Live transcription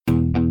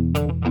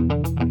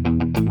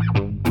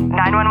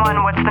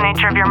911, what's the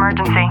nature of your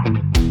emergency?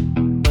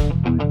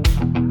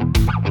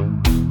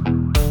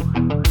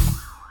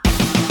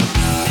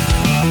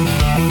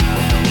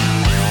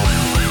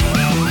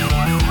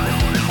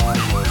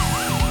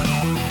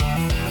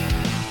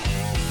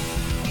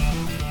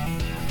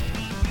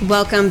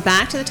 Welcome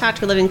back to the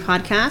Tactical Living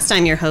Podcast.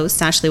 I'm your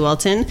host, Ashley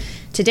Walton.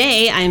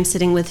 Today, I'm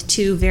sitting with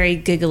two very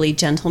giggly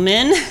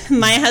gentlemen,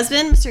 my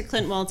husband, Mr.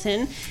 Clint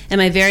Walton, and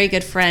my very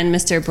good friend,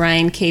 Mr.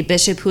 Brian K.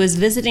 Bishop, who is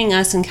visiting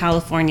us in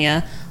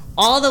California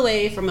all the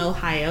way from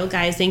Ohio.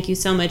 Guys, thank you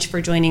so much for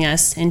joining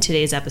us in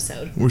today's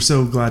episode. We're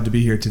so glad to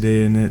be here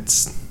today, and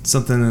it's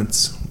something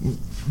that's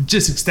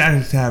just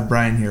ecstatic to have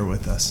Brian here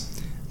with us.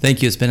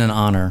 Thank you. It's been an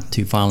honor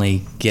to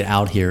finally get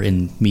out here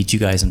and meet you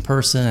guys in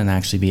person and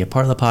actually be a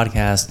part of the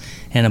podcast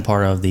and a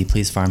part of the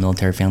Police, Fire,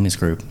 Military Families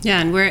group. Yeah,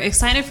 and we're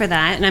excited for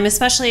that. And I'm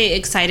especially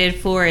excited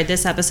for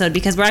this episode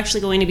because we're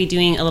actually going to be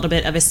doing a little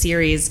bit of a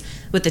series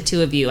with the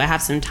two of you. I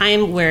have some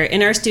time. We're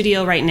in our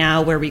studio right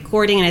now. We're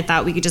recording, and I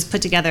thought we could just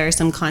put together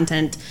some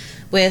content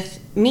with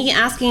me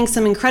asking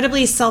some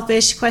incredibly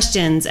selfish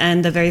questions.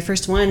 And the very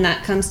first one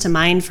that comes to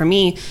mind for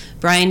me,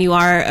 Brian, you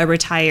are a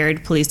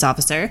retired police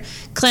officer.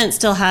 Clint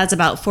still has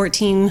about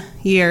 14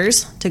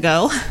 years to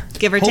go,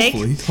 give or take.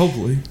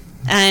 Hopefully.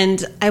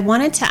 And I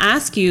wanted to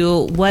ask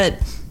you what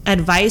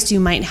advice you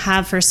might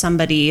have for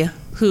somebody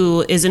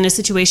who is in a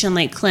situation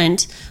like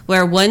Clint,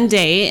 where one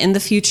day in the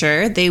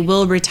future they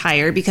will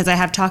retire, because I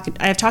have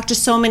talked to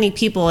so many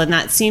people, and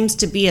that seems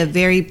to be a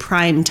very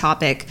prime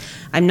topic.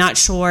 I'm not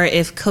sure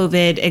if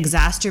COVID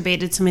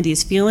exacerbated some of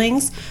these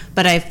feelings,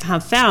 but I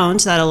have found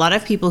that a lot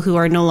of people who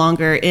are no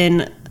longer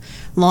in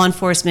law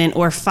enforcement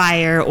or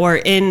fire or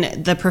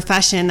in the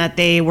profession that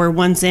they were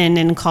once in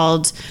and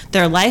called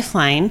their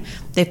lifeline,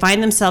 they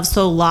find themselves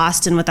so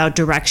lost and without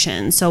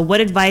direction. So what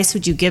advice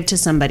would you give to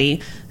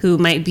somebody who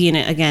might be in,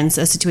 again,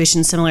 a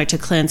situation similar to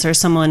Clint's, or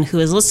someone who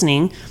is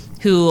listening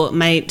who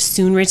might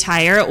soon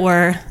retire,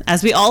 or,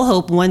 as we all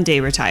hope, one day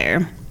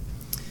retire?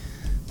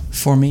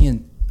 For me,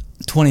 in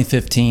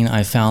 2015,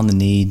 I found the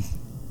need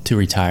to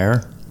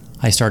retire.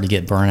 I started to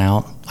get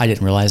burnout. I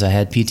didn't realize I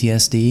had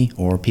PTSD,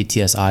 or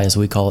PTSI as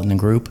we call it in the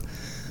group,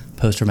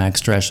 post-traumatic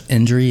stress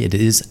injury. It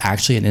is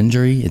actually an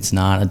injury. It's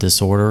not a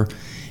disorder.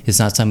 It's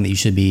not something that you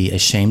should be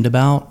ashamed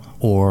about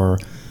or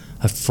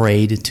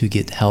afraid to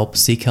get help,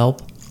 seek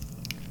help.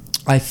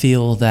 I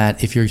feel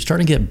that if you're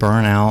starting to get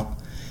burnout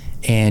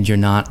and you're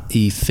not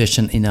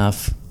efficient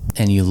enough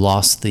and you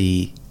lost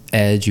the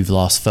edge, you've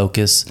lost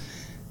focus,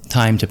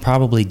 time to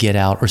probably get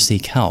out or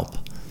seek help.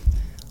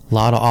 A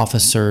lot of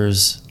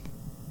officers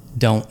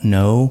don't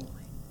know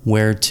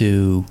where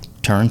to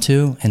turn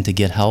to and to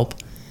get help,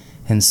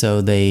 and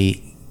so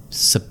they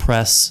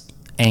suppress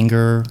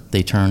anger,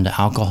 they turn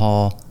to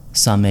alcohol,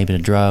 some maybe to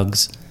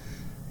drugs,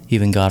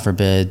 even, God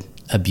forbid,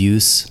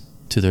 abuse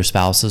to their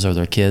spouses or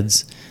their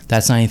kids.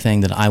 That's not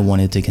anything that I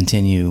wanted to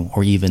continue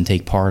or even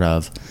take part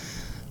of.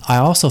 I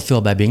also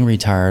feel by being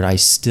retired, I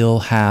still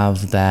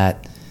have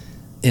that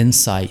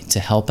insight to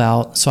help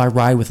out. So I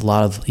ride with a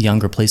lot of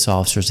younger police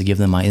officers to give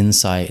them my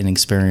insight and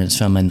experience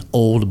from an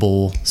old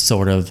bull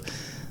sort of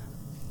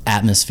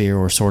atmosphere,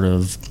 or sort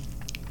of,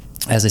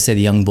 as I say,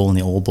 the young bull and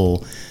the old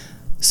bull.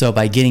 So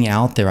by getting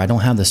out there, I don't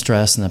have the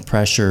stress and the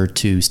pressure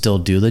to still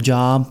do the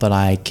job, but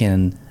I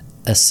can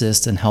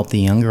assist and help the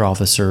younger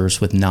officers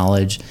with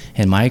knowledge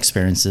and my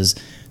experiences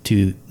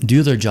to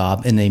do their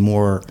job in a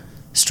more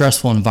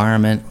stressful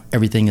environment.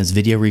 Everything is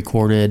video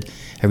recorded.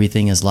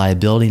 Everything is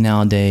liability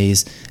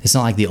nowadays. It's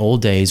not like the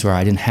old days where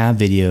I didn't have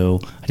video,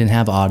 I didn't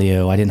have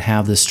audio, I didn't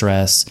have the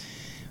stress.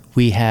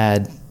 We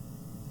had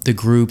the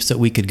groups that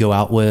we could go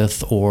out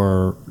with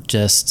or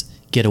just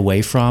get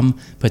away from.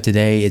 But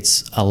today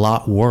it's a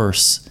lot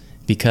worse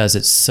because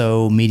it's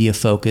so media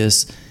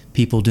focused.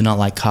 People do not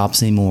like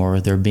cops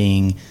anymore. They're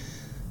being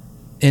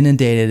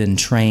inundated and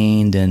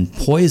trained and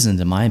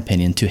poisoned, in my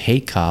opinion, to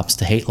hate cops,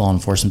 to hate law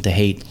enforcement, to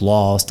hate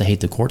laws, to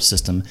hate the court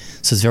system.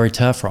 So it's very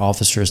tough for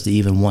officers to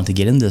even want to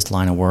get into this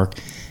line of work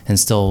and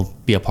still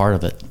be a part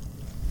of it.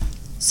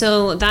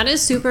 So that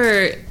is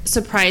super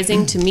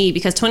surprising to me,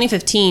 because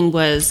 2015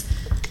 was,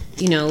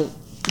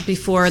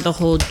 before the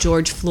whole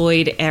George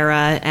Floyd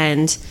era,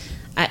 and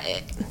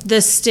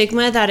the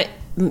stigma that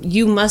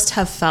you must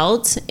have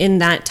felt in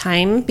that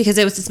time, because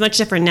it's much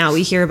different now.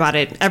 We hear about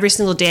it every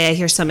single day. I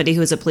hear somebody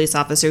who's a police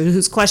officer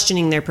who's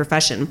questioning their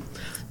profession.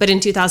 But in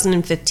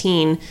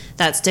 2015,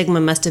 that stigma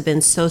must have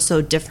been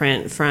so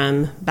different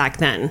from back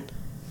then.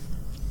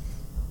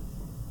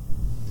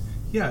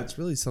 Yeah, it's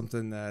really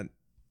something that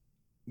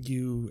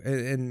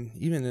and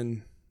even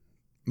in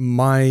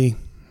my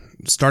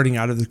starting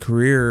out of the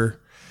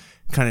career,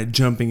 kind of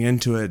jumping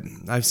into it,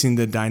 I've seen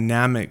the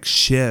dynamic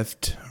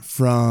shift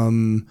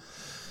from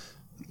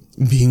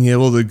being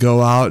able to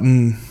go out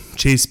and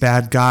chase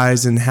bad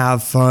guys and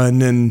have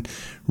fun and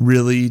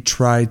really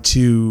try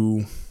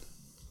to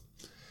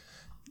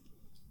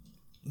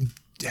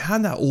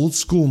have that old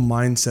school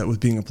mindset with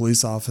being a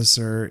police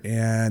officer.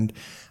 And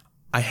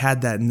I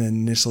had that in the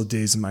initial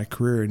days of my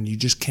career, and you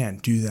just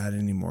can't do that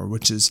anymore,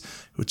 which is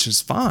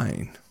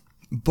fine,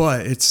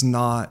 but it's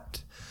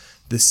not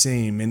the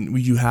same. And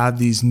you have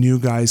these new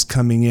guys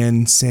coming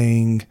in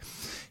saying,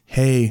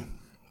 hey,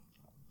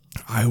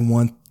 I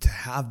want to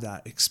have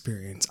that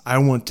experience. I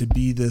want to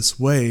be this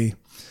way.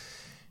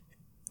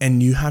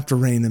 And you have to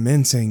rein them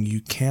in saying you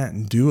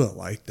can't do it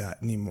like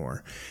that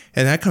anymore.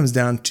 And that comes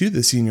down to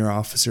the senior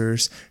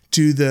officers,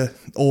 to the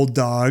old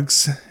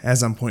dogs,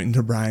 as I'm pointing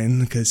to Brian,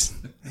 because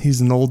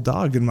he's an old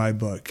dog in my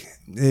book.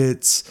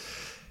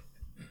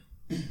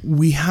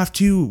 We have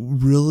to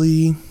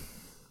really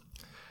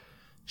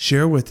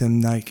share with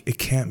them, like, it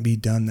can't be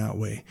done that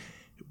way.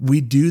 We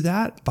do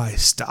that by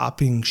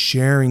stopping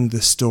sharing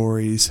the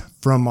stories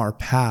from our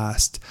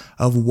past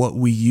of what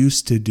we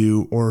used to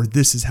do, or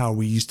this is how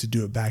we used to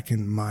do it back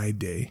in my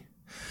day.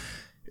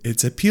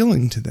 It's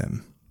appealing to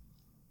them.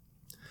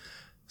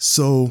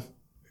 So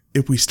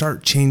if we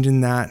start changing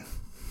that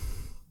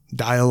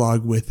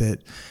dialogue with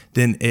it,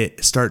 then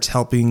it starts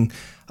helping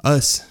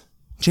us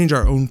change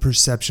our own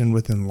perception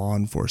within law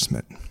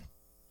enforcement.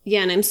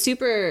 Yeah, and I'm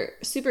super,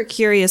 super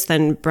curious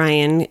then,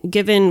 Brian,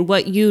 given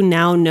what you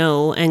now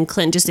know and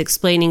Clint just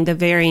explaining the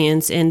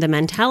variance in the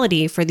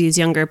mentality for these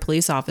younger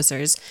police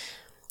officers,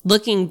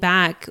 looking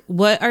back,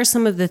 what are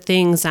some of the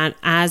things that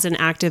as an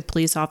active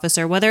police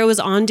officer, whether it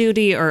was on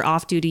duty or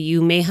off duty, you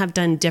may have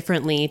done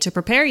differently to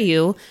prepare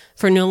you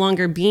for no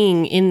longer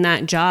being in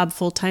that job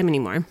full time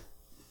anymore?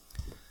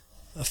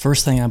 The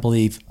first thing I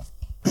believe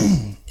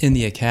in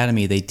the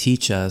academy, they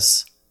teach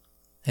us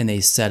and they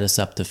set us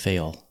up to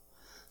fail.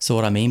 So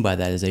what I mean by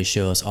that is they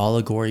show us all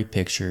the gory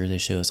pictures, they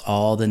show us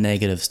all the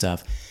negative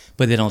stuff,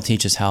 but they don't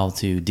teach us how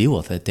to deal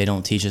with it. They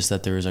don't teach us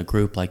that there is a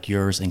group like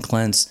yours and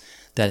Clint's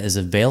that is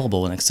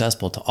available and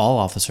accessible to all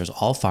officers,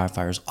 all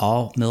firefighters,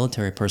 all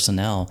military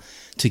personnel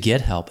to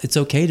get help. It's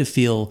okay to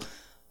feel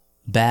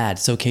bad.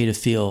 It's okay to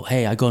feel,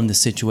 hey, I go into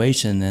this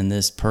situation and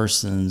this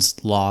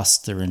person's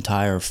lost their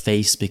entire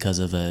face because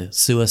of a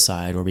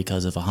suicide or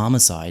because of a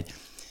homicide.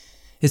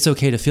 It's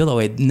okay to feel that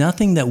way.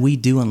 Nothing that we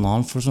do in law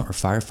enforcement or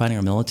firefighting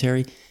or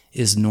military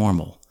is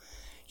normal.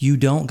 You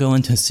don't go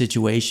into a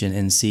situation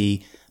and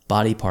see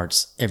body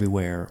parts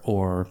everywhere,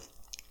 or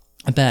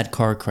a bad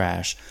car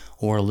crash,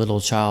 or a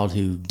little child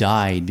who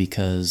died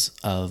because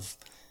of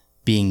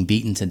being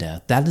beaten to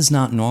death. That is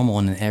not normal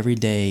in an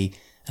everyday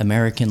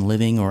American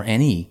living or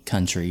any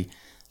country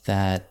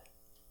that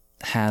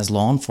has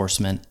law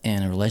enforcement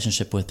and a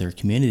relationship with their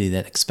community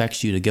that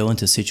expects you to go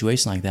into a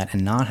situation like that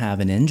and not have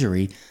an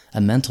injury, a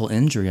mental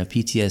injury, a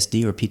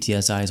PTSD or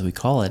PTSI as we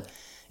call it.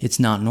 It's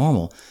not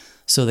normal.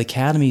 So the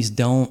academies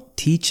don't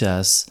teach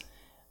us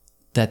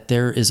that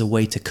there is a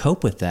way to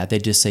cope with that. They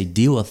just say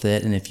deal with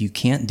it, and if you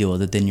can't deal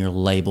with it, then you're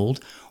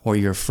labeled or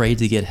you're afraid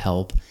to get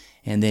help,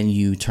 and then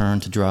you turn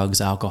to drugs,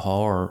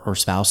 alcohol, or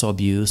spousal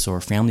abuse or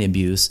family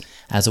abuse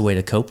as a way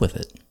to cope with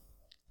it.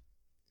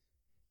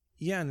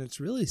 Yeah, and it's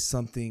really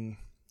something,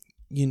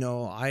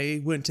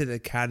 I went to the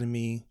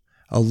academy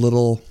a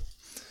little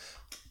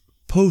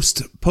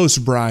post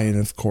Brian,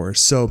 of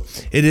course. So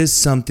it is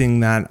something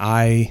that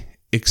I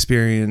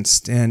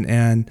experienced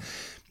and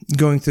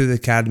going through the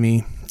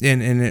academy.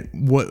 And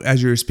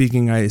as you were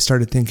speaking, I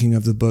started thinking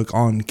of the book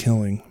On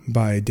Killing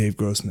by Dave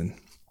Grossman.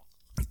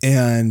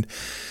 And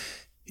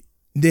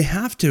they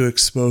have to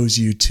expose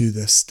you to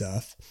this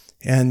stuff,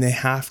 and they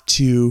have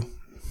to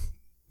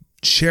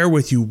share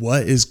with you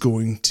what is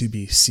going to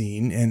be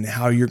seen and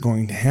how you're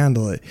going to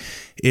handle it.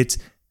 It's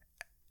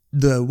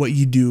what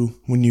you do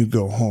when you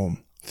go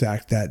home. The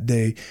fact that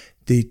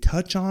they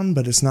touch on,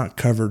 but it's not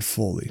covered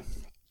fully.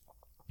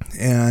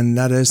 And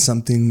that is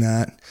something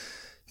that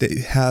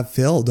they have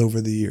failed over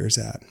the years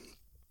at.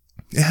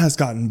 It has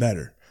gotten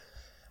better.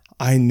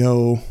 I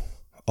know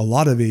a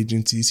lot of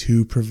agencies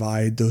who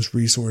provide those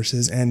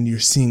resources, and you're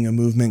seeing a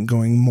movement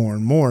going more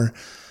and more,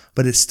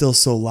 but it's still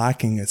so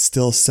lacking. It's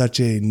still such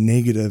a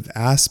negative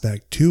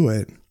aspect to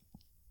it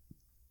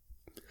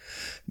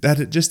that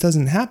it just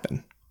doesn't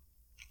happen.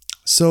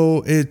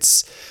 So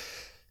it's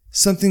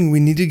something we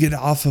need to get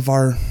off of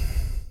our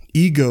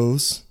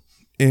egos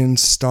and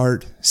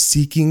start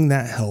seeking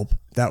that help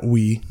that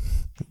we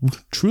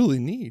truly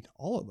need,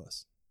 all of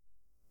us.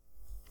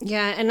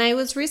 Yeah, and I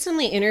was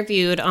recently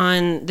interviewed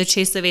on the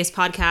Chase the Vase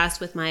podcast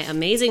with my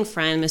amazing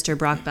friend, Mr.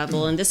 Brock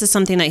Bevel, and this is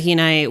something that he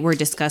and I were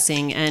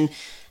discussing. And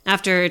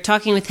after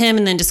talking with him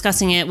and then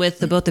discussing it with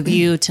the both of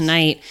you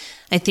tonight,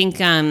 I think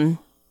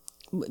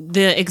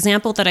the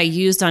example that I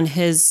used on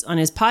his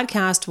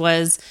podcast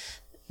was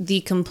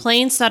the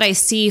complaints that I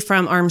see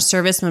from armed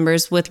service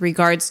members with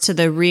regards to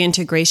the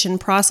reintegration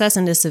process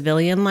into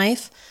civilian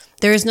life.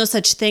 There is no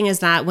such thing as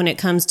that when it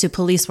comes to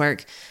police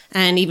work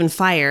and even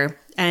fire.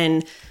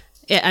 And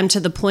I'm to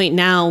the point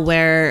now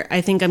where I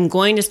think I'm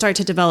going to start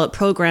to develop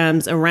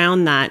programs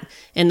around that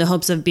in the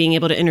hopes of being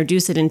able to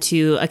introduce it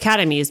into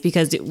academies,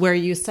 because where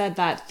you said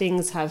that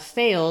things have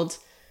failed,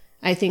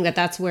 I think that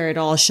that's where it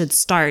all should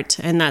start.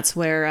 And that's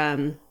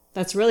where,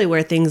 that's really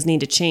where things need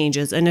to change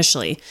is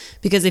initially,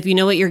 because if you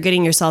know what you're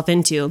getting yourself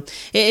into,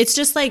 it's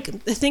just like,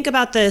 think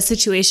about the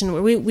situation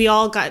where we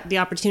all got the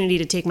opportunity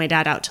to take my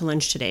dad out to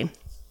lunch today.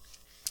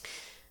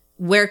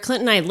 where Clint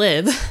and I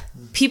live,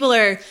 people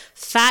are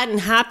fat and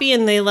happy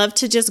and they love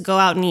to just go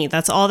out and eat.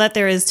 That's all that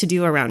there is to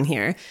do around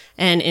here.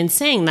 And in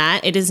saying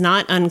that, it is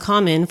not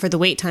uncommon for the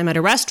wait time at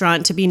a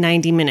restaurant to be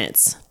 90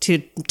 minutes to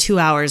 2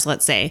 hours,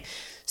 let's say.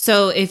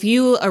 So if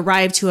you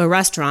arrive to a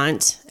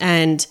restaurant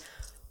and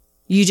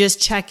you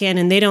just check in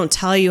and they don't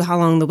tell you how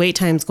long the wait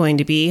time is going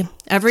to be,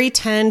 every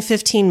 10,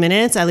 15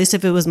 minutes, at least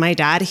if it was my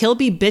dad, he'll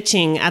be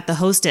bitching at the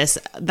hostess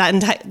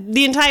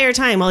the entire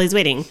time while he's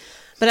waiting.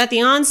 But at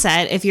the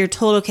onset, if you're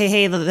told, okay,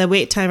 hey, the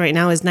wait time right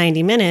now is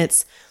 90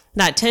 minutes,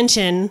 that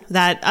tension,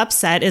 that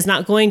upset is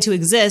not going to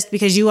exist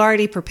because you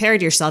already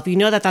prepared yourself. You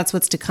know that that's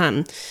what's to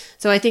come.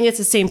 So I think it's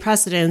the same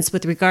precedence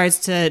with regards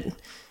to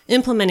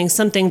implementing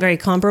something very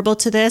comparable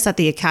to this at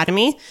the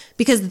academy,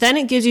 because then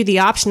it gives you the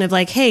option of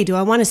like, hey, do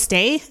I want to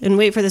stay and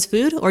wait for this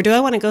food or do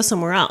I want to go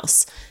somewhere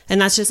else? And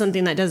that's just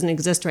something that doesn't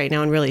exist right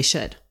now and really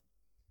should.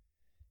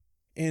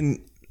 And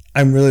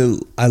I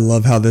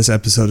love how this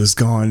episode has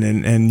gone,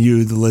 and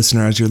you, the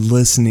listener, as you're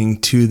listening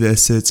to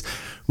this,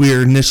 we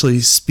are initially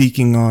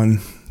speaking on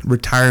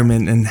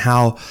retirement and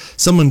how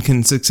someone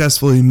can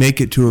successfully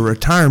make it to a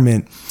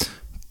retirement,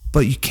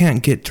 but you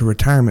can't get to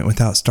retirement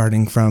without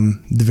starting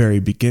from the very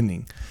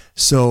beginning.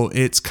 So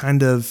it's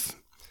kind of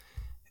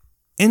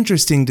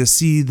interesting to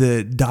see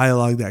the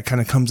dialogue that kind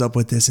of comes up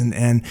with this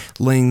and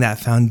laying that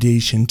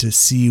foundation to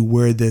see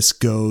where this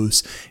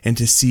goes and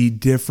to see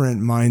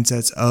different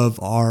mindsets of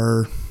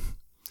our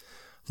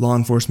law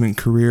enforcement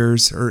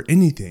careers or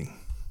anything.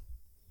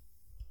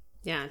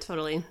 Yeah,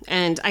 totally.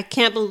 And I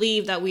can't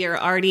believe that we are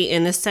already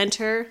in the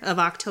center of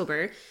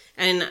October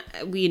and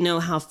we know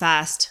how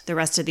fast the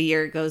rest of the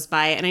year goes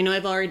by. And I know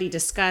I've already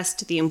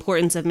discussed the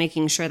importance of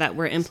making sure that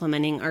we're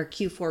implementing our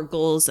Q4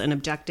 goals and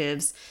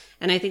objectives.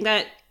 And I think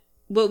that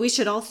what we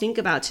should all think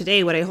about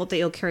today, what I hope that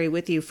you'll carry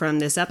with you from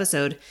this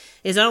episode,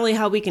 is not only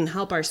how we can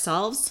help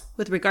ourselves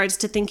with regards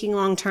to thinking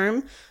long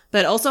term,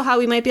 but also how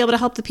we might be able to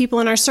help the people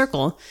in our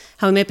circle,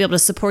 how we might be able to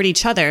support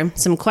each other,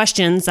 some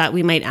questions that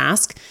we might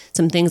ask,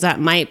 some things that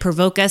might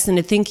provoke us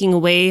into thinking a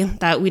way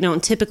that we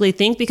don't typically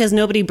think because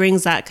nobody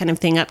brings that kind of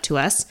thing up to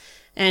us.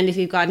 And if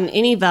you've gotten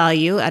any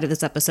value out of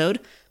this episode,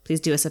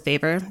 please do us a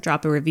favor,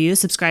 drop a review,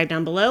 subscribe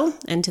down below,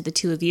 and to the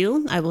two of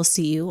you, I will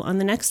see you on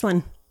the next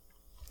one.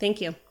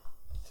 Thank you.